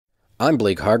I'm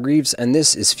Blake Hargreaves, and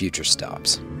this is Future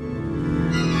Stops.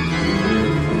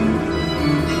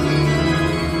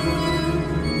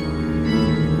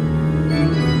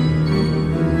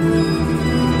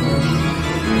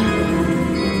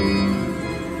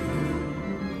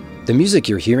 The music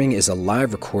you're hearing is a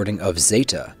live recording of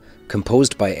Zeta,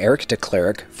 composed by Eric de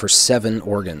Clercq for 7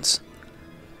 organs.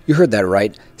 You heard that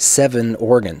right, 7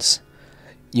 organs.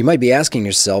 You might be asking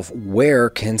yourself, where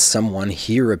can someone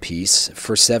hear a piece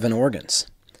for 7 organs?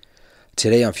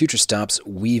 Today on Future Stops,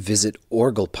 we visit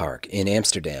Orgelpark in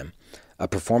Amsterdam, a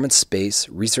performance space,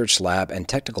 research lab, and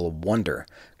technical wonder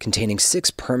containing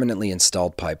 6 permanently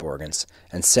installed pipe organs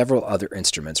and several other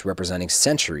instruments representing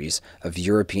centuries of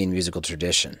European musical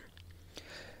tradition.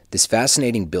 This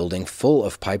fascinating building full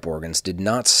of pipe organs did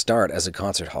not start as a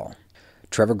concert hall.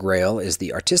 Trevor Grahl is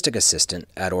the artistic assistant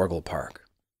at Orgelpark.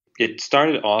 It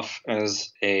started off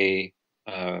as a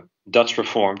Dutch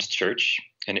Reformed church,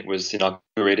 and it was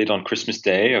inaugurated on Christmas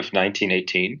Day of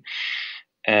 1918.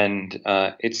 And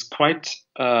it's quite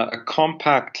a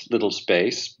compact little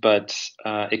space, but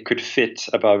it could fit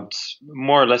about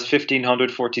more or less 1,500,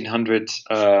 1,400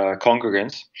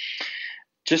 congregants.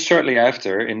 Just shortly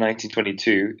after, in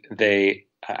 1922, they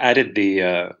added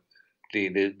the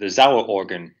Sauer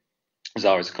organ.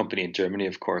 Sauer is a company in Germany,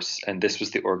 of course, and this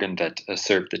was the organ that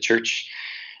served the church.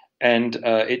 And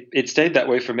it stayed that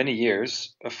way for many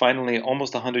years. Finally,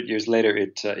 almost 100 years later,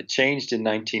 it changed in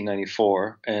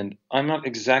 1994. And I'm not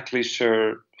exactly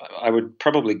sure. I would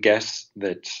probably guess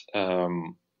that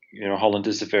Holland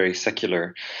is a very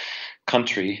secular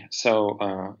country. So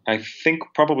I think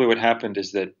probably what happened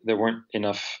is that there weren't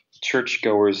enough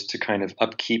churchgoers to kind of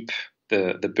upkeep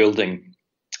the building.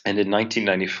 And in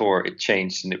 1994, it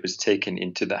changed and it was taken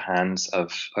into the hands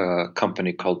of a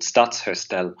company called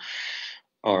Stadsherstel,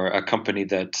 or a company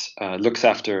that looks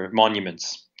after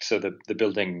monuments. So the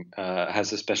building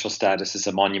has a special status as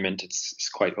a monument. It's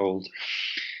quite old.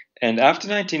 And after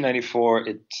 1994,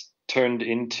 it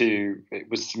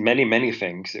was many, many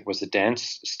things. It was a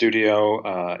dance studio.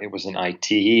 It was an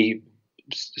IT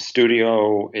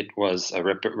studio. It was a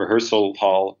rehearsal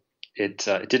hall. It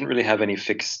didn't really have any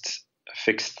fixed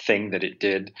thing that it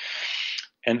did.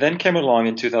 And then came along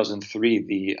in 2003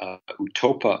 the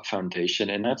Utopa Foundation,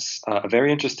 and that's a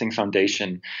very interesting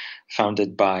foundation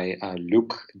founded by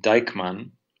Luc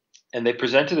Dijkman. And they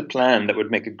presented a plan that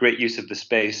would make a great use of the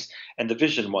space, and the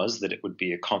vision was that it would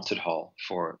be a concert hall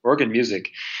for organ music.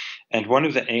 And one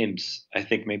of the aims, I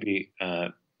think maybe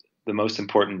the most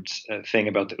important thing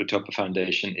about the Utopa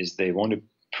Foundation is they want to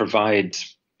provide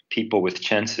people with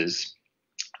chances.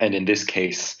 And in this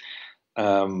case,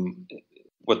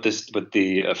 what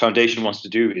the foundation wants to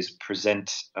do is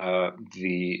present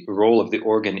the role of the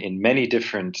organ in many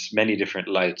different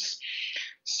lights.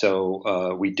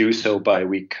 So we do so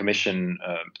we commission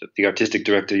the artistic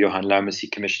director Johan Luimers. He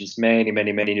commissions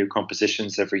many new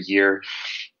compositions every year.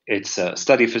 It's a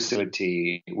study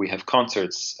facility. We have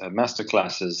concerts, master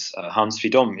classes. Hans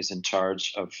Vidom is in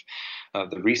charge of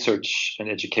the research and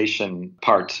education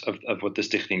part of what the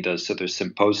Stichting does. So there's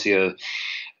symposia.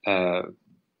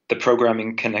 The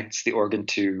programming connects the organ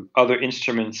to other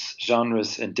instruments,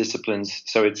 genres, and disciplines.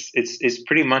 So it's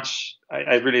pretty much.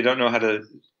 I really don't know how to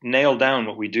nail down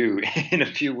what we do in a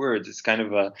few words. It's kind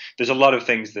of there's a lot of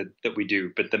things that we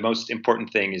do, but the most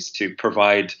important thing is to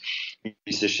provide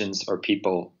musicians or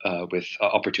people with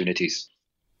opportunities.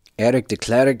 Eric de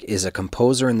Clercq is a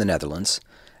composer in the Netherlands.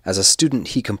 As a student,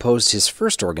 he composed his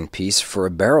first organ piece for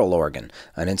a barrel organ,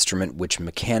 an instrument which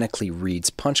mechanically reads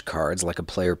punch cards like a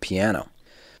player piano.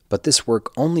 But this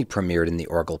work only premiered in the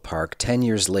Orgelpark 10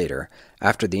 years later,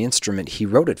 after the instrument he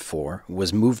wrote it for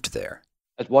was moved there.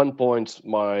 At one point,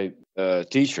 my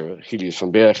teacher, Gilius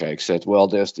van Bergijk, said, well,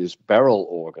 there's this barrel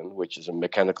organ, which is a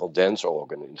mechanical dance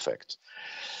organ, in fact,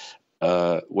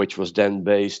 which was then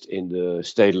based in the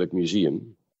Stedelijk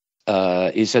Museum.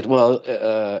 He said, well,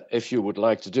 if you would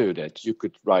like to do that, you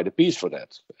could write a piece for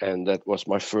that. And that was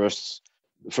my first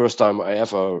time I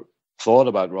ever thought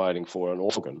about writing for an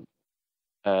organ.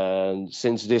 And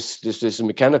since this is a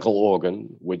mechanical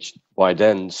organ, which by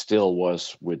then still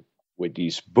was with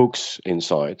these books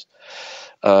inside,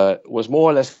 was more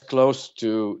or less close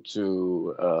to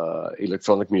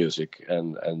electronic music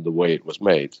and the way it was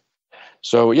made.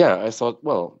 So yeah, I thought,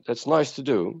 well, that's nice to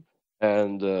do.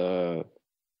 And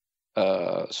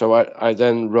so I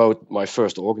then wrote my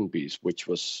first organ piece, which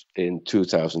was in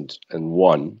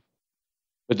 2001.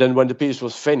 But then when the piece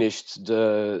was finished,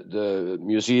 the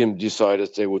museum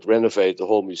decided they would renovate the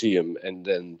whole museum, and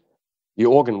then the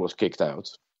organ was kicked out.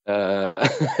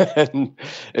 And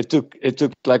it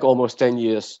took like almost 10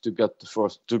 years to get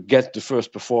the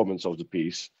first performance of the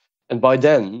piece. And by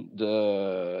then,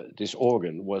 this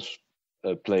organ was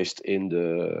placed in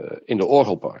the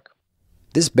Orgelpark.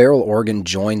 This barrel organ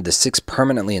joined the 6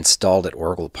 permanently installed at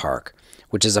Orgelpark,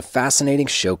 which is a fascinating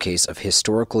showcase of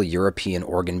historical European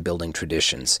organ-building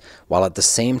traditions, while at the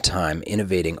same time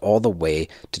innovating all the way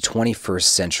to 21st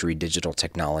century digital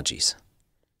technologies.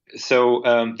 So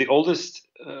the oldest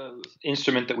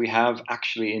instrument that we have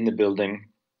actually in the building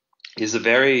is a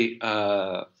very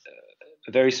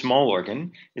small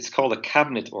organ. It's called a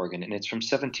cabinet organ, and it's from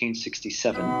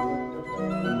 1767.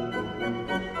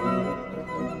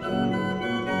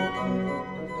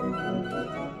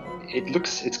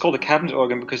 It's called a cabinet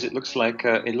organ because it looks like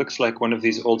one of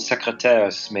these old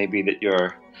secrétaires, maybe that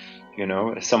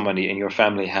somebody in your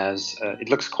family has. It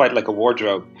looks quite like a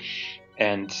wardrobe,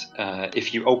 and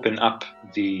if you open up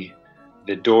the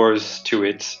doors to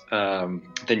it,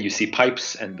 then you see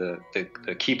pipes, and the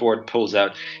keyboard pulls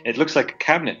out. It looks like a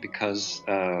cabinet because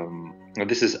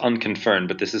this is unconfirmed,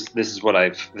 but this is what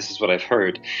I've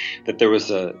heard, that there was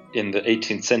in the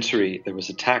 18th century there was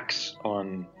a tax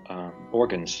on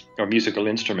organs or musical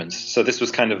instruments. So this was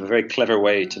kind of a very clever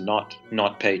way to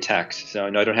not pay tax. So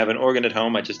no, I don't have an organ at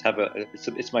home. I just have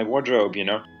it's my wardrobe,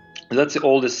 That's the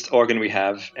oldest organ we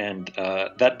have, and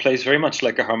that plays very much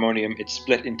like a harmonium. It's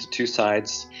split into 2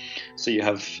 sides, so you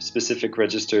have specific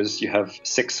registers. You have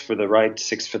 6 for the right,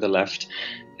 6 for the left,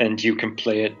 and you can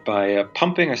play it by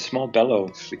pumping a small bellow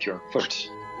with your foot.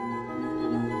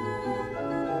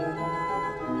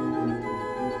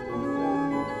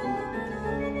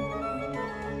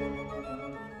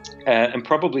 And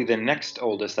probably the next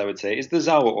oldest, I would say, is the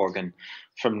Sauer organ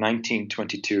from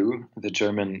 1922, the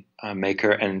German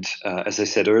maker. And as I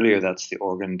said earlier, that's the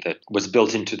organ that was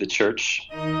built into the church.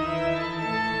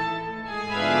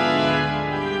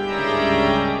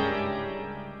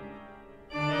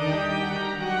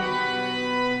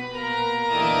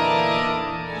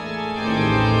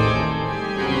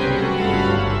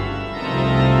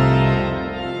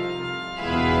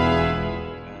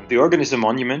 The organ is a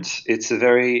monument. It's a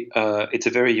very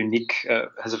unique,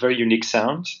 has a very unique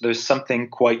sound. There's something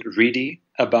quite reedy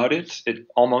about it. It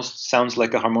almost sounds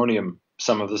like a harmonium,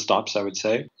 some of the stops, I would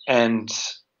say. And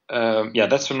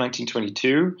that's from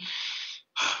 1922.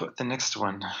 The next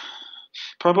one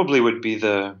probably would be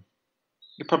the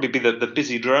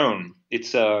busy drone.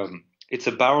 It's a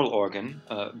barrel organ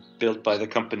built by the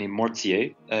company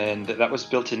Mortier, and that was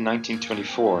built in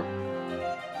 1924.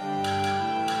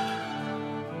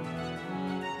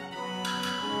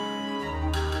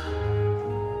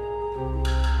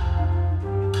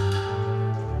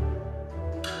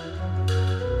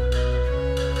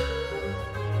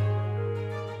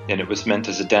 And it was meant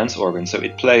as a dance organ, so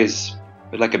it plays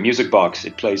like a music box.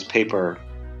 It plays paper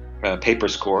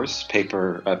scores,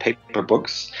 paper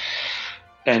books,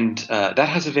 and that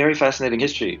has a very fascinating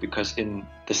history because in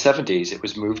the 70s it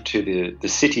was moved to the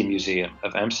City Museum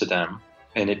of Amsterdam,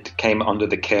 and it came under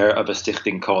the care of a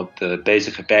stichting called the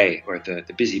Bezige Bij, or the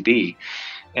Busy Bee,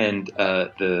 and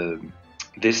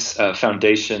this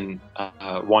foundation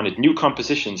wanted new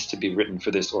compositions to be written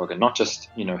for this organ, not just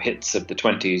hits of the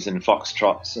 20s and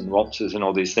foxtrots and waltzes and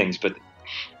all these things, but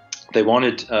they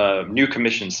wanted new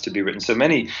commissions to be written. So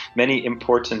many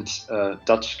important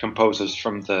Dutch composers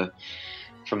from the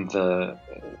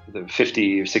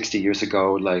 50 or 60 years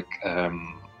ago, like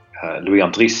Louis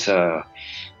Andries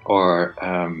or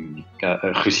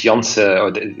Guus Janssen,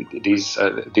 or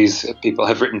these people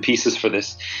have written pieces for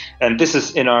this, and this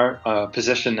is in our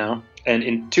possession now. And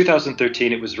in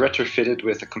 2013, it was retrofitted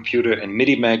with a computer and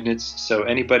MIDI magnets. So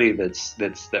anybody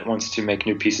that wants to make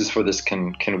new pieces for this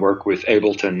can work with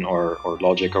Ableton or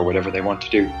Logic or whatever they want to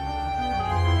do.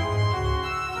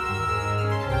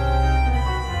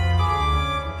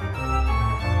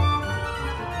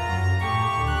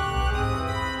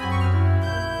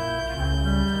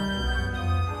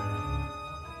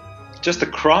 Just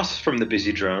across from the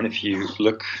Busy Drone, if you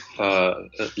look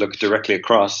directly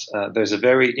across, there's a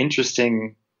very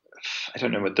interesting, I don't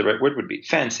know what the right word would be,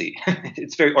 fancy.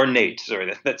 It's very ornate,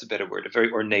 sorry, that's a better word, a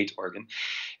very ornate organ.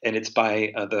 And it's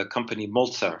by the company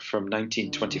Molzer from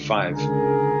 1925.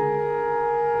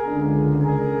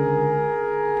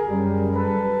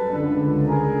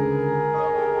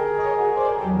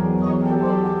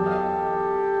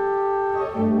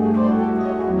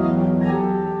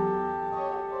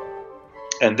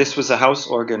 And this was a house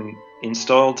organ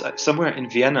installed somewhere in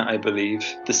Vienna, I believe.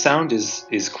 The sound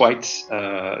is quite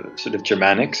sort of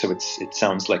Germanic, so it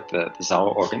sounds like the Sauer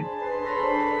organ.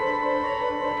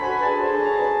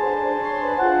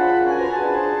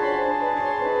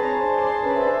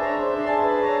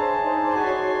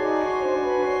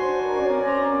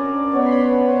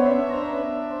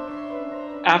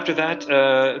 After that,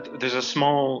 there's a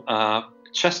small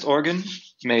chest organ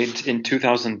made in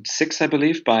 2006, I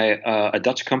believe, by a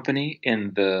Dutch company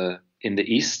in the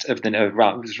east of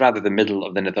rather the middle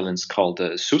of the Netherlands, called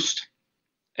Soest.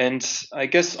 And I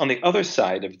guess on the other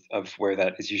side of where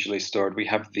that is usually stored, we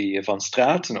have the Van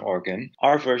Straten organ.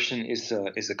 Our version is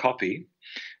a copy.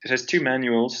 It has two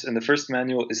manuals, and the first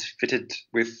manual is fitted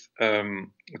with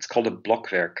what's called a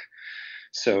blokwerk.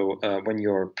 So when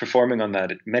you're performing on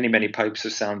that, many pipes are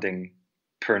sounding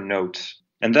per note.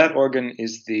 And that organ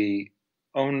is the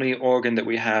only organ that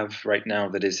we have right now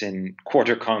that is in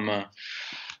quarter comma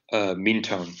mean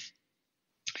tone.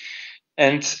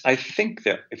 And I think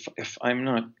that if I'm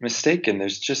not mistaken,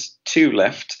 there's just two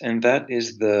left, and that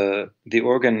is the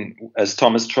organ, as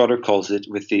Thomas Trotter calls it,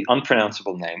 with the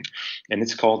unpronounceable name, and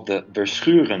it's called the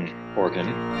Verschuren organ.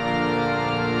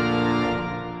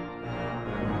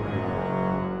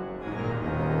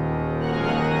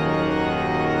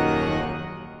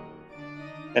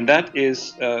 And that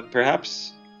is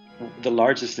perhaps the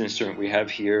largest instrument we have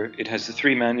here. It has the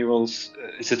three manuals.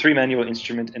 It's a three-manual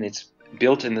instrument, and it's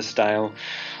built in the style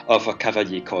of a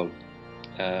cavalier-kool.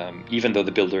 Even though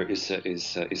the builder is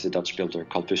a Dutch builder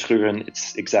called Verschuren,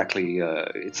 it's exactly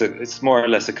it's more or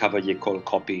less a cavalier-kool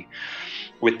copy,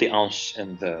 with the anche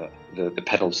and the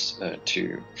pedals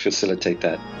to facilitate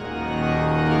that.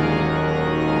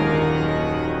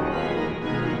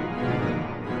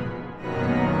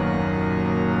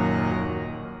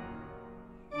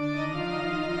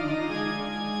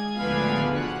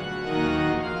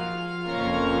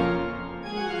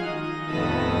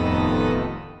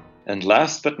 And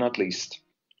last but not least,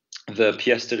 the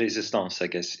pièce de résistance, I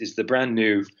guess, is the brand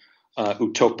new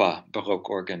Utopa Baroque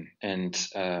organ. And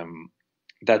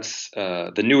that's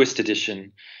the newest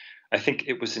edition. I think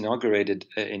it was inaugurated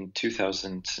in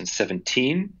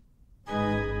 2017.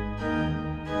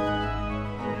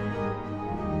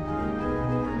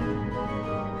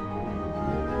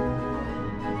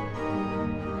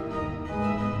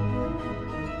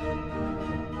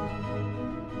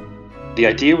 The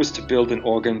idea was to build an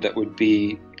organ that would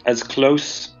be as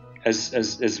close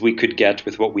as we could get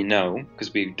with what we know,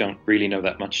 because we don't really know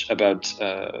that much about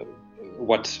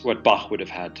what Bach would have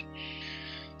had.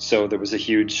 So there was a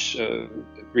huge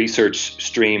research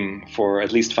stream for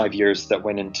at least 5 years that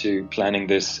went into planning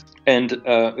this. And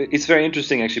it's very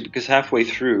interesting, actually, because halfway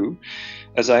through,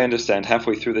 as I understand,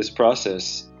 halfway through this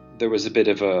process, there was a bit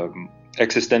of an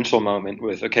existential moment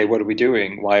with, okay, what are we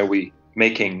doing? Why are we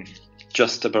making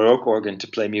just a Baroque organ to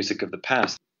play music of the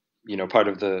past? You know, part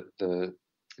of the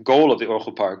goal of the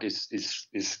Orgelpark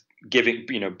is giving,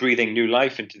 breathing new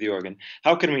life into the organ.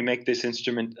 How can we make this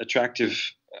instrument attractive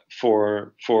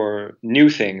for new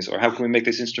things, or how can we make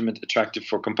this instrument attractive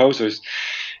for composers?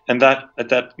 And that at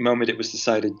that moment it was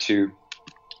decided to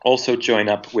also join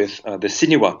up with the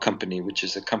Sinuwa company, which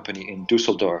is a company in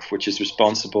Düsseldorf, which is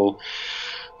responsible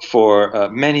for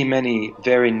many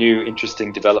very new,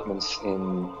 interesting developments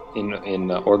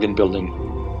in organ building.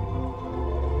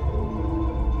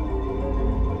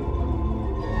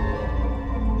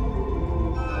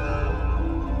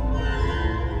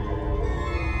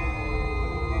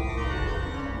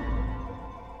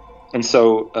 And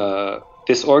so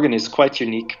this organ is quite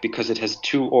unique because it has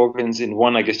two organs in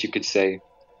one, I guess you could say.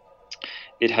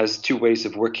 It has two ways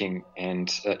of working, and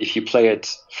if you play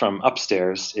it from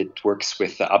upstairs, it works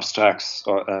with abstracts,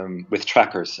 or with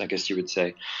trackers, I guess you would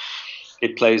say.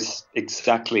 It plays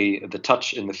exactly, the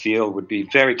touch in the feel would be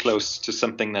very close to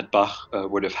something that Bach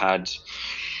would have had.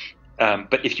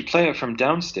 But if you play it from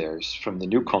downstairs, from the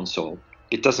new console,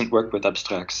 it doesn't work with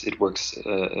abstracts, it works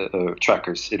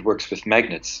trackers, it works with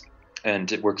magnets.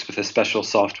 And it works with a special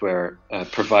software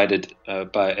provided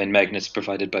and magnets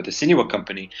provided by the Sinuwa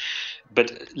company.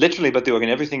 But literally, the organ,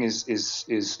 everything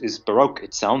is Baroque.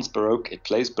 It sounds Baroque, it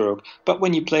plays Baroque. But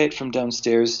when you play it from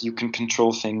downstairs, you can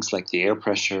control things like the air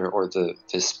pressure or the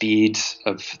speed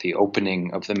of the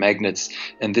opening of the magnets.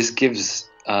 And this gives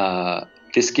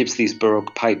these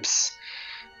Baroque pipes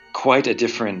quite a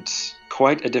different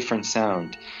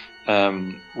sound,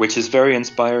 which is very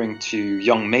inspiring to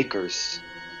young makers.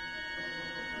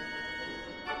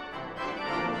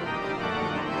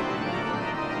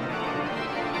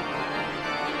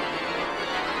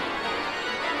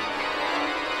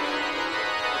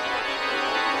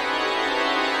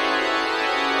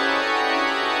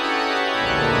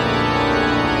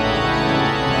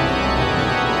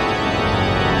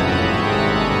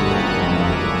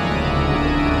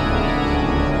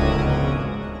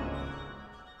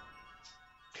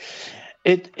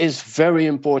 It is very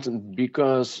important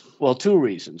because, well, two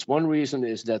reasons. One reason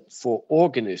is that for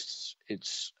organists,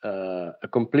 it's a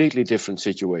completely different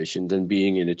situation than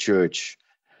being in a church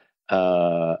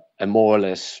and more or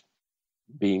less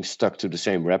being stuck to the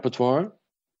same repertoire.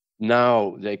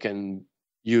 Now they can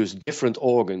use different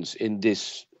organs in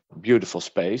this beautiful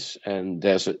space, and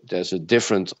there's a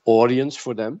different audience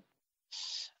for them.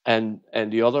 And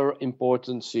the other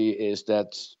importance is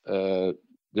that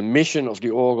the mission of the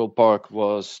Orgelpark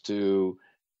was to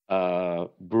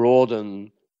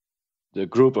broaden the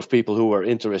group of people who are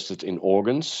interested in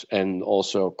organs and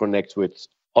also connect with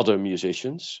other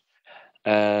musicians.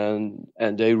 And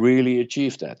they really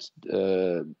achieved that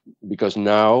because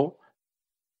now,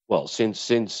 well, since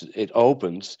it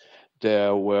opened,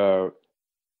 there were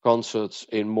concerts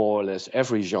in more or less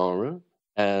every genre,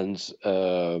 and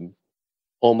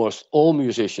almost all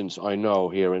musicians I know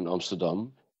here in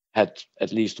Amsterdam had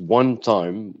at least one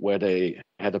time where they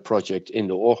had a project in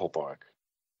the Orgelpark,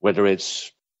 whether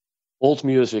it's old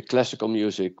music, classical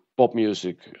music, pop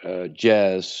music,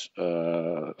 jazz,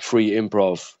 free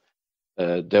improv.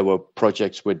 There were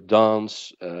projects with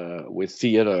dance, with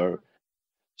theater.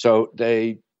 So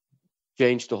they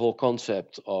changed the whole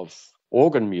concept of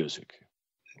organ music.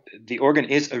 The organ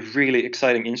is a really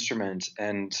exciting instrument,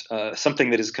 and something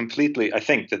that is completely, I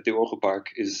think that the Orgelpark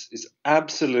is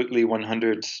absolutely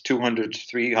 100, 200,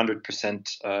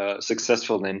 300%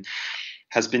 successful in,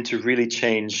 has been to really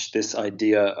change this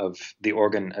idea of the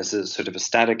organ as a sort of a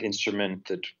static instrument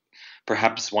that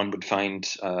perhaps one would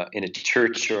find in a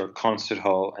church or a concert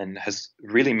hall, and has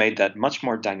really made that much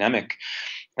more dynamic.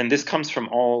 And this comes from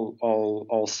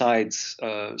all sides.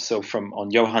 So from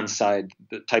on Johann's side,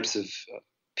 the types of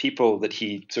people that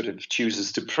he sort of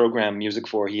chooses to program music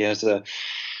for. He has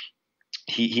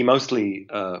he mostly,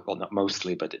 well, not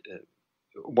mostly, but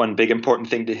one big important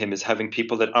thing to him is having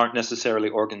people that aren't necessarily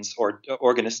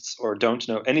organists or don't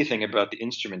know anything about the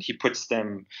instrument. He puts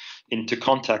them into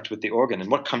contact with the organ,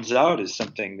 and what comes out is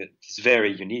something that is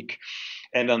very unique.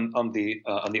 And on the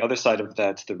other side of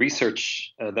that, the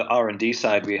research, the R&D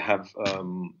side, we have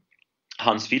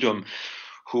Hans Vidum,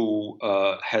 who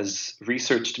has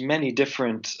researched many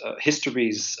different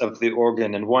histories of the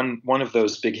organ. And one of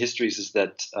those big histories is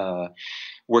that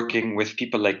working with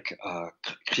people like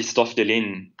Christophe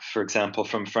Deline, for example,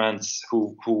 from France,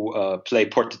 who play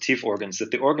portative organs,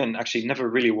 that the organ actually never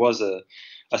really was a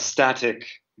static,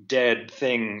 dead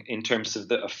thing in terms of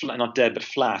not dead, but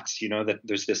flat, that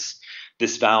there's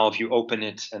this valve, you open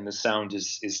it and the sound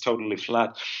is totally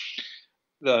flat.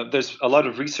 There's a lot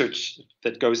of research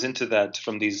that goes into that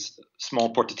from these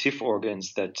small portative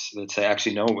organs that say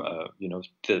actually no,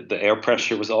 the air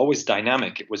pressure was always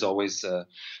dynamic. It was always a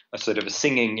sort of a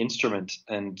singing instrument.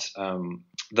 And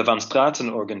the Van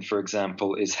Straten organ, for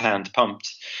example, is hand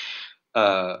pumped,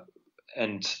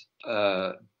 and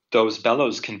those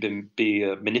bellows can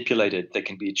be manipulated. They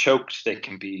can be choked. They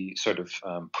can be sort of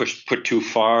put too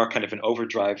far, kind of an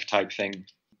overdrive type thing.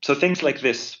 So things like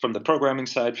this from the programming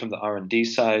side, from the R&D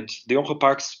side. The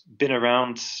Orgelpark's been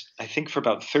around, I think, for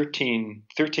about 13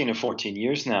 or 14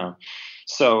 years now.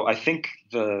 So I think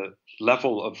the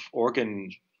level of organ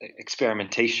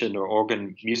experimentation or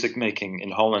organ music making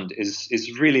in Holland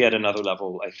is really at another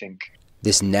level, I think.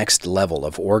 This next level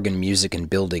of organ music and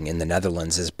building in the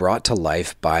Netherlands is brought to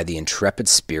life by the intrepid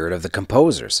spirit of the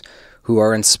composers, who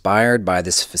are inspired by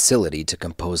this facility to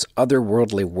compose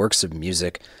otherworldly works of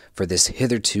music for this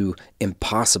hitherto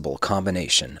impossible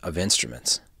combination of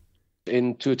instruments.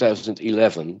 In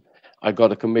 2011, I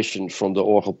got a commission from the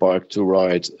Orgelpark to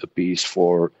write a piece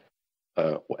for,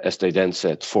 as they then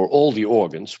said, for all the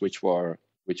organs, which were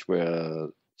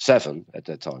 7 at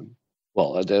that time.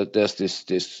 Well, there's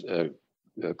this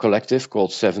collective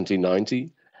called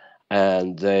 1790,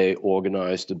 and they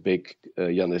organized a big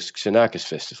Janis Xenakis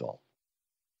Festival.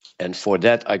 And for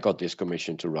that, I got this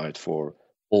commission to write for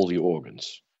all the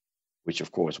organs, which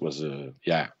of course was,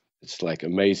 it's like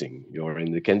amazing. You're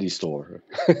in the candy store.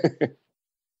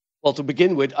 Well, to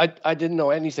begin with, I didn't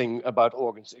know anything about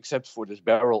organs except for this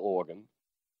barrel organ.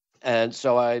 And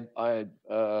so I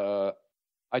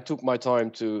took my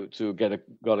time to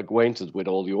got acquainted with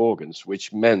all the organs,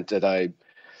 which meant that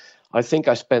I think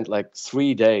I spent like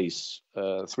 3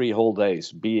 whole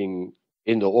days being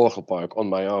in the Orgelpark on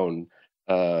my own,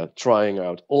 trying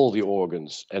out all the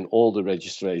organs and all the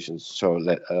registrations, so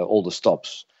all the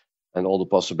stops and all the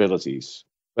possibilities.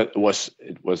 But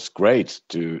it was great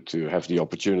to have the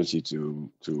opportunity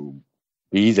to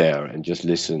be there and just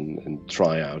listen and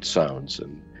try out sounds.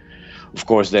 And of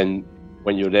course, then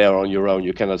when you're there on your own,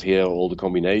 you cannot hear all the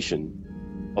combinations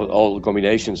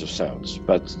of sounds.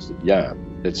 But yeah,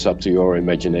 it's up to your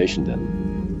imagination then.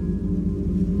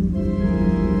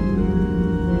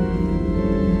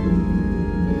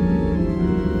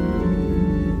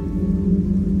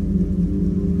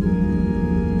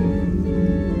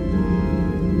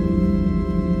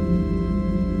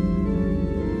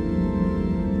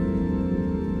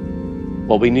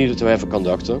 well, we needed to have a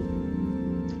conductor,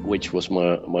 which was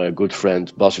my good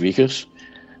friend Bas Wiegers,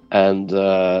 and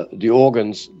the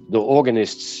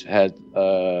organists had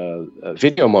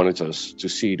video monitors to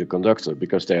see the conductor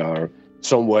because they are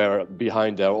somewhere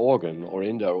behind their organ or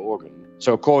in their organ.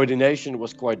 So coordination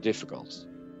was quite difficult.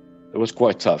 It was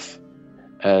quite tough.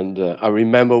 And I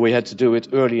remember we had to do it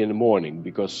early in the morning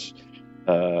because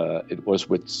it was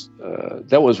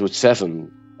with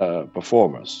 7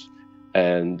 performers.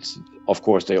 And of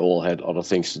course they all had other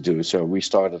things to do. So we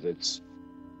started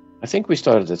I think we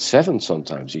started at 7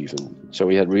 sometimes even. So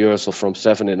we had rehearsal from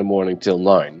 7 in the morning till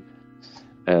 9.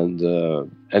 And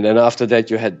then after that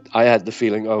I had the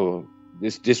feeling, oh,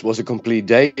 this was a complete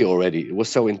day already. It was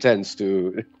so intense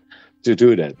to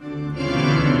do that.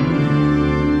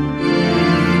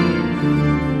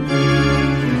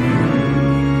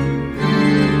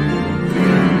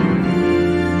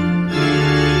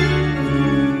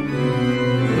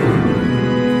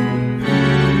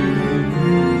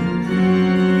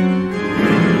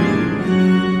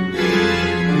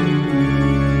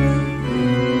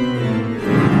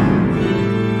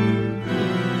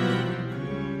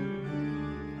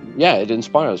 Yeah, it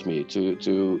inspires me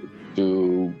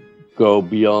to go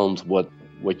beyond what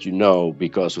you know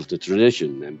because of the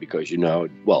tradition and because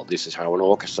well, this is how an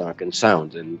orchestra can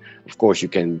sound, and of course you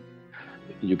can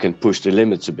push the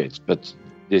limits a bit. But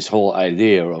this whole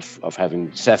idea of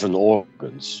having 7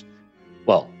 organs,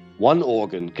 well, 1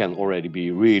 organ can already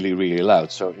be really, really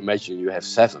loud. So imagine you have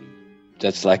 7.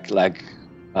 That's like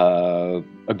a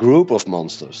group of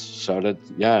monsters. So that,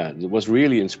 yeah, it was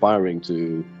really inspiring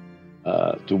to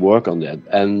work on that.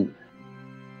 And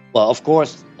well, of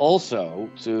course, also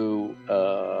to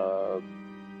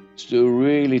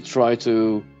really try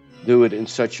to do it in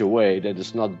such a way that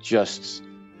it's not just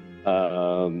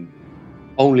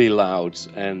only loud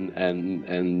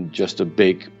and just a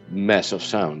big mess of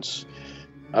sounds.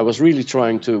 I was really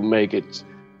trying to make it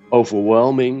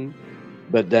overwhelming,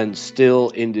 but then still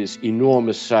in this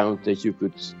enormous sound that you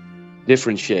could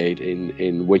differentiate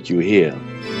in what you hear.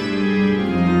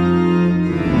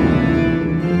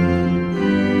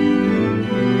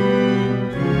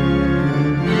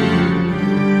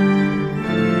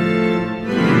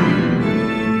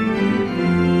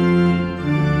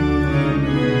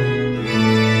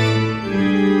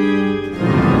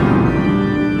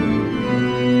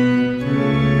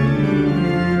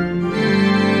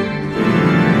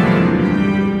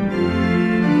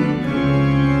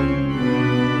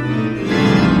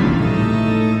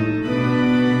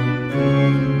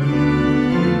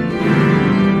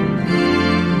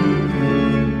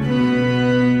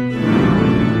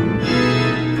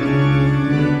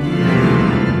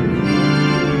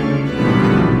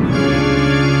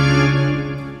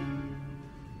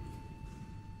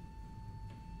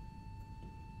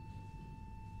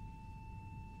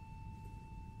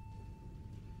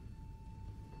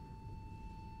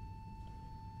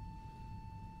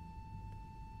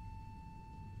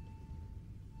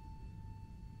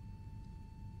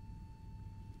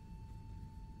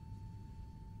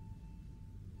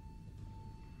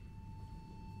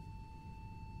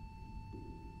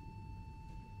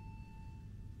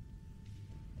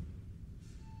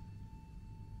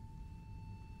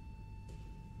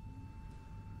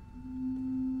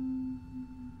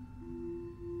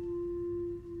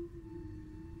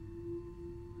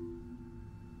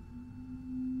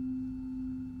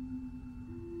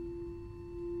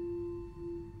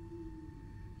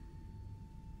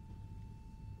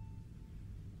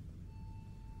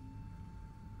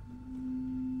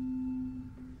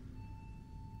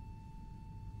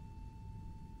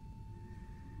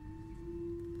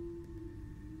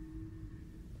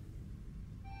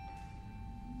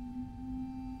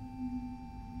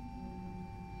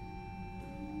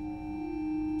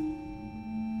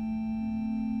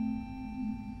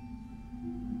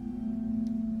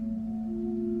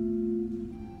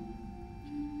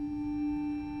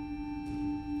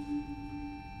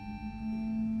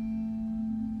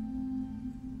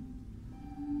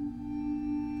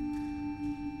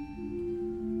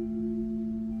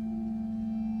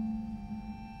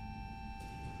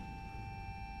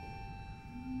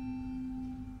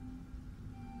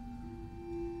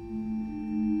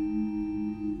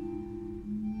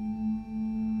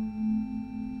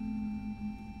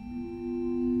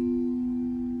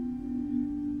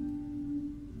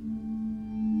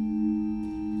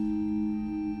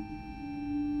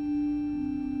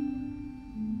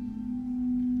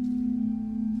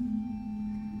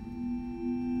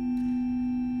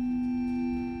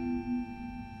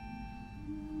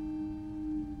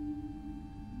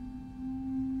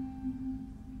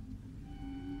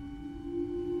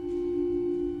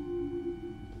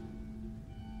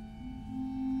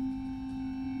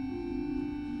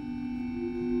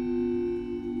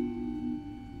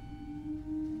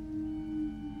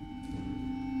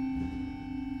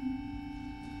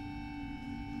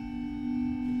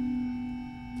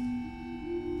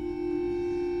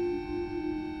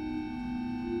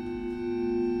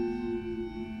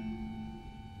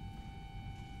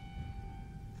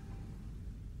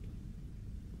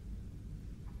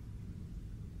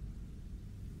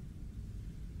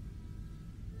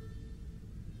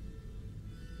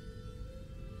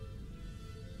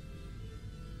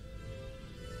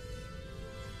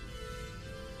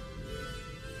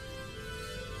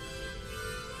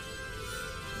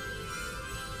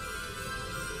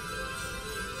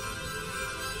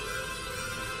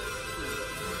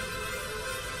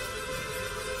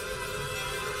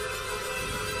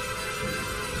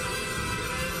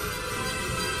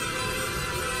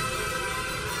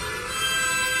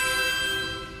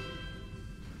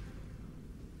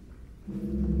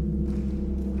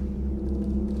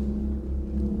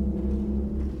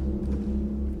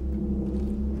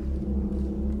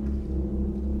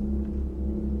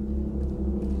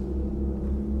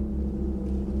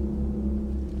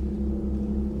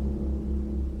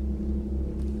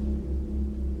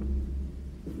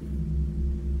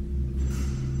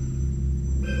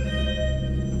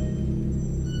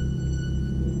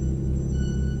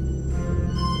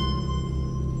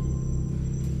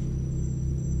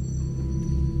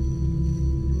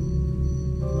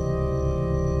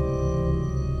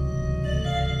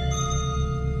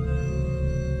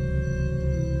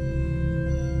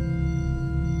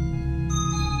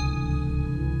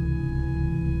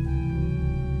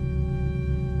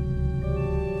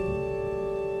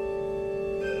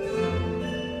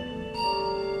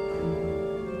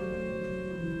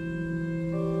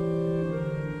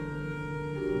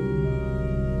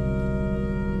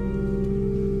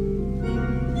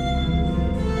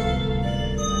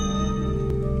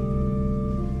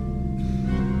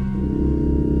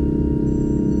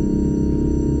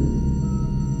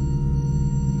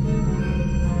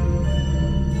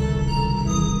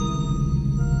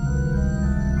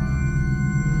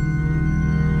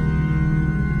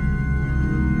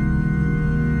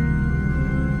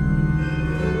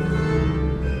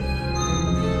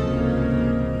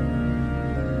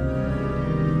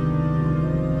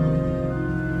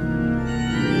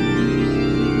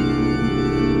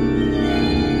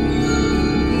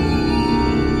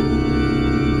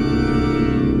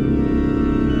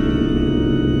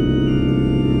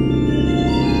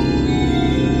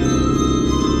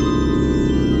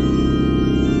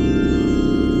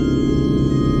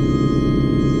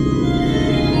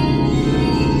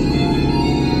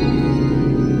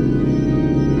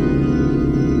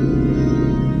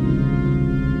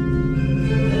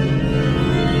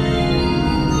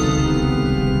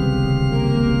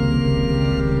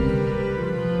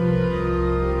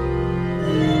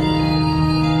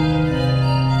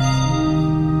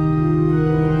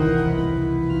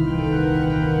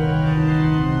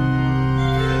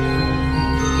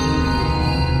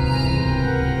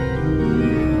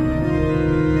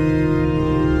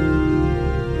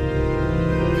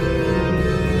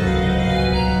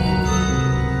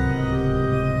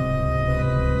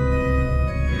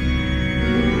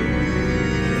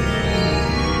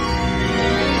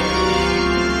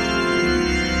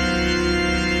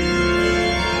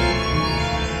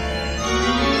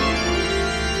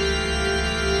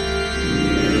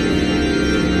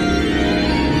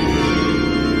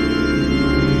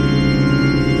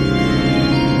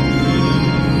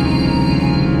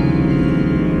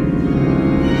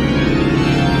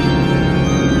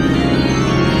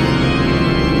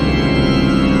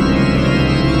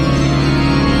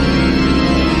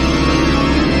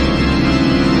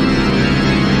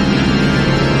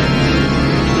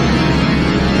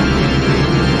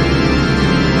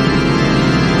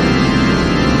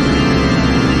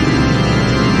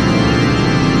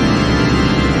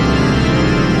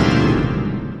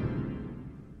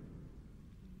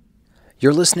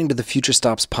 You're listening to the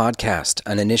FutureStops podcast,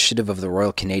 an initiative of the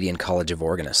Royal Canadian College of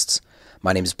Organists.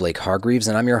 My name is Blake Hargreaves,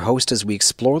 and I'm your host as we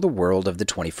explore the world of the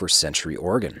 21st century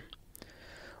organ.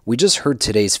 We just heard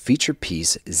today's feature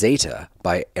piece, Zeta,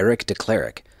 by Eric de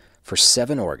Clercq, for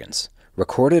 7 organs,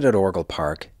 recorded at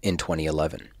Orgelpark in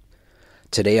 2011.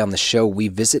 Today on the show, we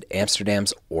visit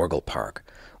Amsterdam's Orgelpark,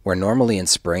 where normally in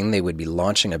spring they would be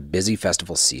launching a busy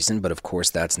festival season, but of course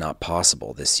that's not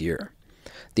possible this year.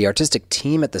 The artistic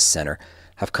team at the center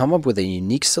have come up with a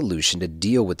unique solution to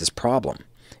deal with this problem,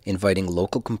 inviting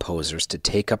local composers to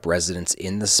take up residence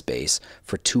in the space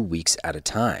for 2 weeks at a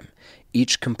time,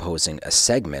 each composing a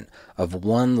segment of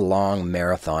one long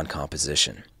marathon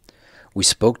composition. We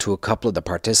spoke to a couple of the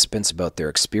participants about their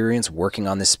experience working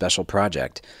on this special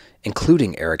project,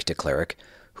 including Eric de Clercq,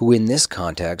 who in this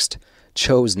context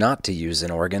chose not to use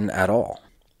an organ at all.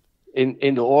 In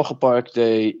the Orgelpark,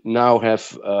 they now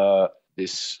have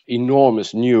this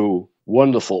enormous new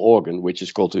wonderful organ, which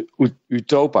is called the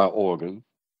Utopa organ,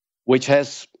 which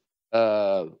has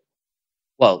you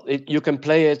can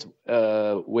play it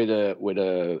with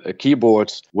a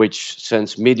keyboard which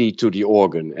sends MIDI to the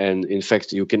organ, and in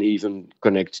fact you can even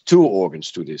connect 2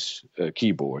 organs to this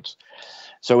keyboard.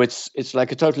 So it's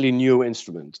like a totally new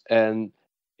instrument, and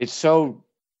it's so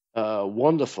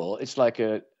wonderful. It's like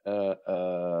an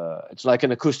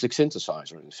acoustic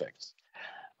synthesizer, in fact.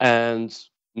 And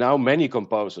now many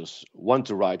composers want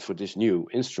to write for this new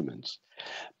instrument.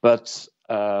 But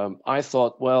I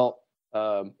thought,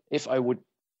 if I would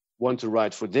want to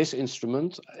write for this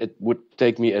instrument, it would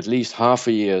take me at least half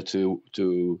a year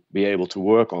to be able to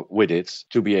work with it,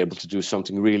 to be able to do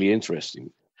something really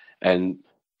interesting. And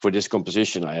for this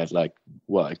composition, I had I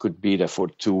could be there for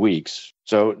 2 weeks.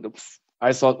 So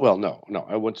I thought, no,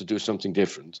 I want to do something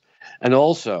different. And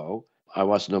also, I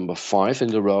was number 5 in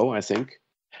the row, I think.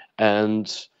 And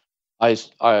I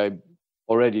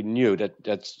already knew that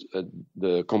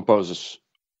the composers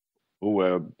who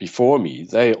were before me,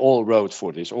 they all wrote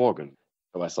for this organ.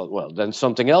 So I thought, then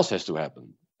something else has to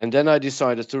happen. And then I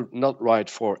decided to not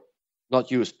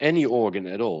use any organ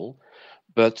at all,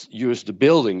 but use the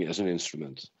building as an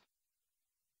instrument.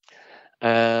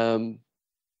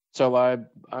 So I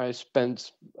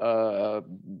spent at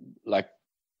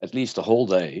least a whole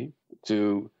day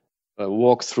to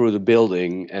walk through the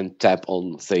building and tap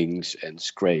on things and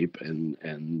scrape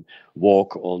and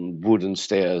walk on wooden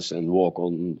stairs and walk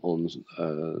on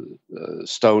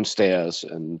stone stairs,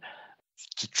 and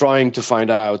trying to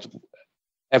find out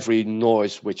every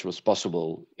noise which was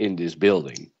possible in this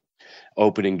building,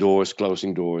 opening doors,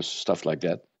 closing doors, stuff like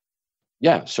that.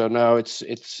 Yeah, so now it's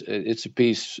a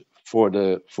piece for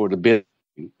the building.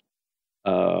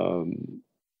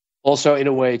 Also, in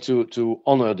a way, to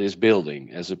honor this building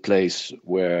as a place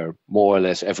where more or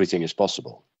less everything is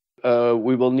possible.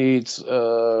 We will need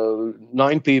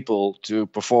 9 people to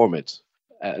perform it,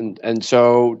 and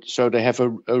so they have a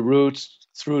route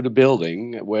through the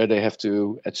building where they have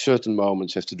to, at certain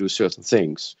moments, have to do certain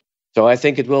things. So I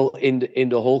think it will, in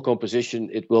the whole composition,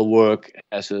 it will work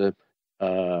as a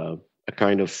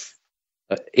kind of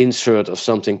insert of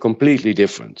something completely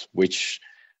different, which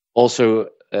also.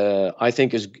 I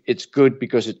think it's good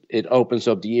because it opens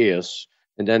up the ears.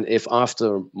 And then if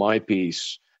after my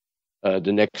piece,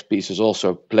 the next piece is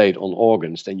also played on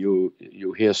organs, then you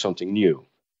hear something new.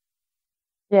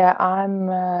 Yeah, I'm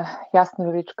Jasna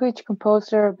Veličković,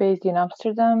 composer based in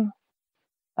Amsterdam.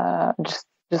 Just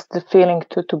the feeling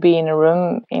to be in a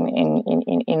room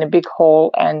in a big hall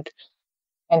and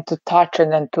to touch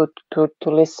and then to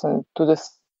listen to the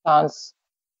sounds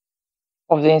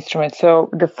of the instrument. So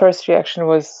the first reaction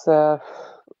was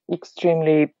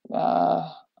extremely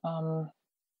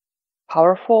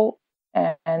powerful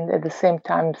and at the same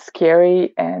time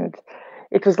scary. And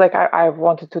it was like I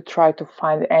wanted to try to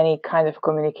find any kind of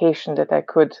communication that I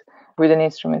could with an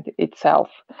instrument itself.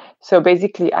 So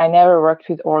basically, I never worked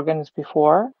with organs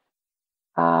before.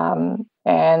 And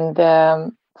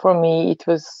for me, it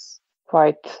was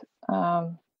quite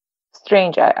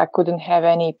strange. I couldn't have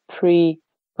any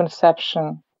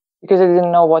preconception because I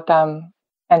didn't know what I'm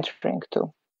entering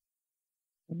to.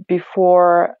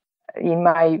 Before, in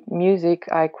my music,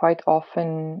 I quite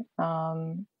often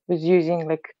was using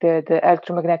the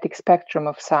electromagnetic spectrum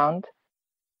of sound,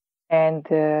 and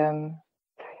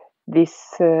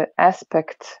this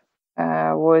aspect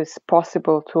was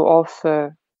possible to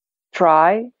also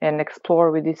try and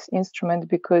explore with this instrument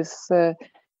because there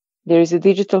is a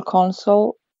digital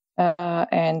console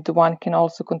and one can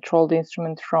also control the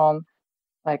instrument from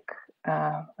a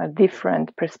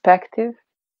different perspective,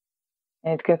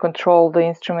 and it can control the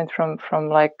instrument from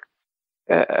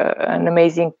an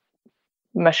amazing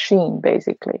machine,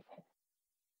 basically.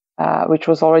 which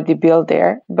was already built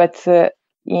there. But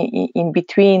in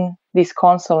between this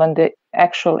console and the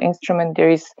actual instrument, there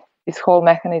is this whole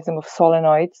mechanism of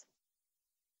solenoids.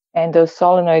 And those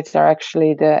solenoids are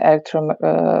actually they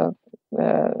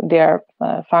are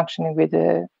functioning with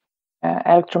the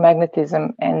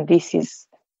electromagnetism. And this is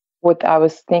what I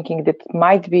was thinking that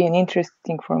might be an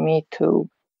interesting for me to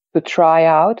try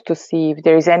out, to see if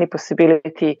there is any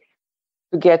possibility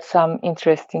to get some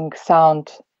interesting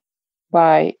sound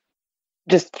by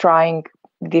just trying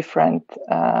different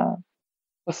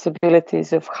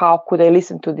possibilities of how could I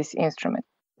listen to this instrument.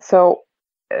 So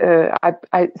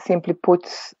I simply put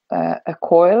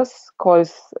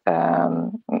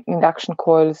induction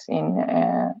coils in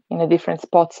the different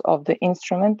spots of the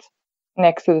instrument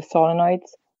next to the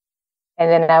solenoids. And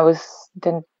then I was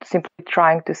simply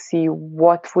trying to see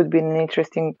what would be an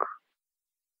interesting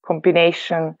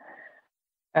combination,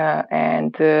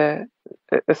 and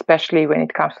especially when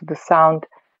it comes to the sound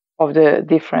of the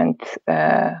different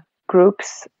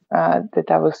groups that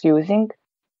I was using.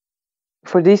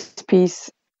 For this piece,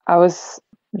 I was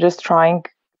just trying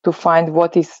to find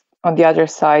what is on the other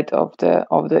side of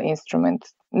the instrument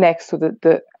next to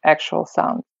the actual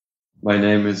sound. My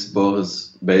name is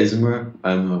Boris Bezemer.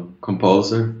 I'm a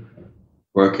composer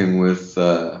working with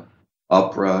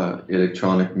opera,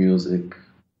 electronic music,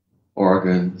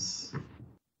 organs.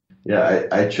 Yeah,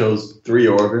 I chose 3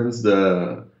 organs.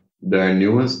 Their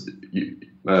newest,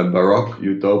 Baroque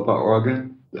Utopa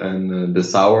organ, and the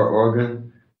Sauer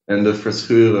organ, and the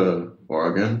Verschuren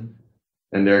organ.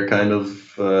 And they're kind of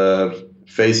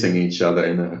facing each other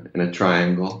in a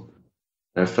triangle.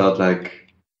 I felt like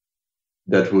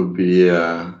that would be,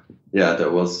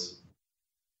 that was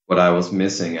what I was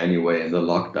missing anyway in the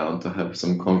lockdown, to have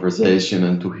some conversation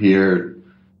and to hear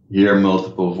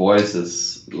multiple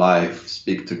voices live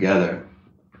speak together.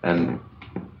 And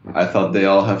I thought they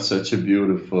all have such a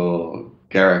beautiful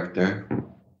character.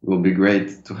 It would be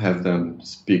great to have them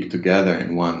speak together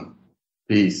in one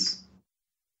piece.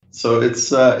 So it's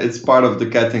part of the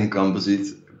Ketting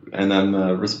composite, and I'm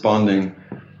responding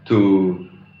to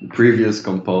the previous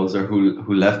composer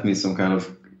who left me some kind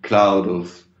of cloud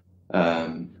of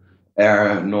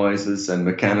air noises and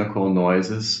mechanical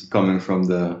noises coming from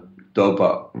the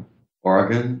Utopa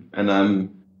organ, and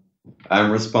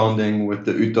I'm responding with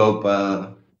the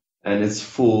Utopa and its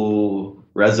full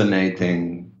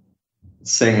resonating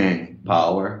singing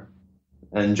power,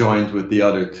 and joined with the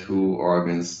other 2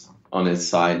 organs on its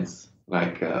sides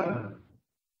like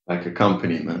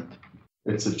accompaniment.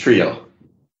 It's a trio.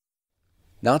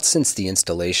 Not since the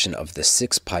installation of the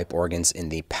 6 pipe organs in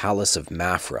the Palace of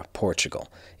Mafra, Portugal,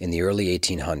 in the early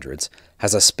 1800s,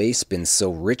 has a space been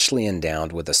so richly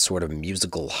endowed with a sort of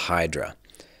musical hydra.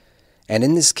 And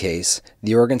in this case,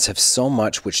 the organs have so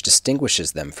much which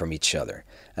distinguishes them from each other,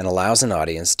 and allows an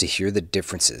audience to hear the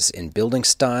differences in building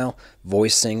style,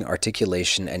 voicing,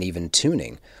 articulation, and even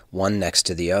tuning, one next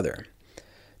to the other.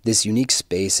 This unique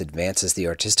space advances the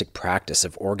artistic practice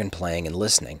of organ playing and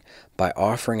listening by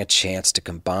offering a chance to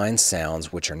combine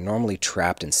sounds which are normally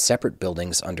trapped in separate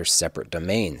buildings under separate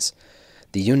domains.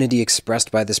 The unity expressed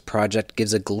by this project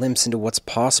gives a glimpse into what's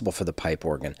possible for the pipe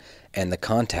organ and the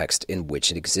context in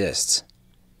which it exists.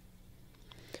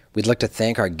 We'd like to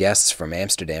thank our guests from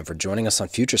Amsterdam for joining us on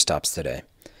FutureStops today.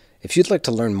 If you'd like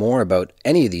to learn more about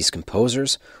any of these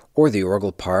composers or the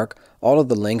Orgelpark, all of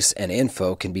the links and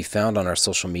info can be found on our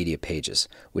social media pages,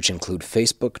 which include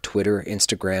Facebook, Twitter,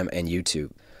 Instagram, and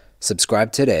YouTube.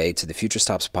 Subscribe today to the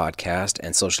FutureStops podcast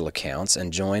and social accounts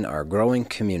and join our growing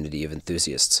community of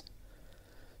enthusiasts.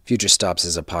 FutureStops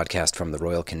is a podcast from the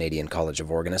Royal Canadian College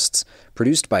of Organists,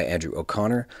 produced by Andrew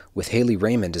O'Connor, with Haley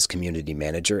Raymond as community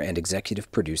manager and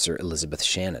executive producer Elizabeth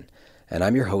Shannon. And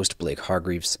I'm your host, Blake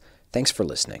Hargreaves. Thanks for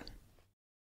listening.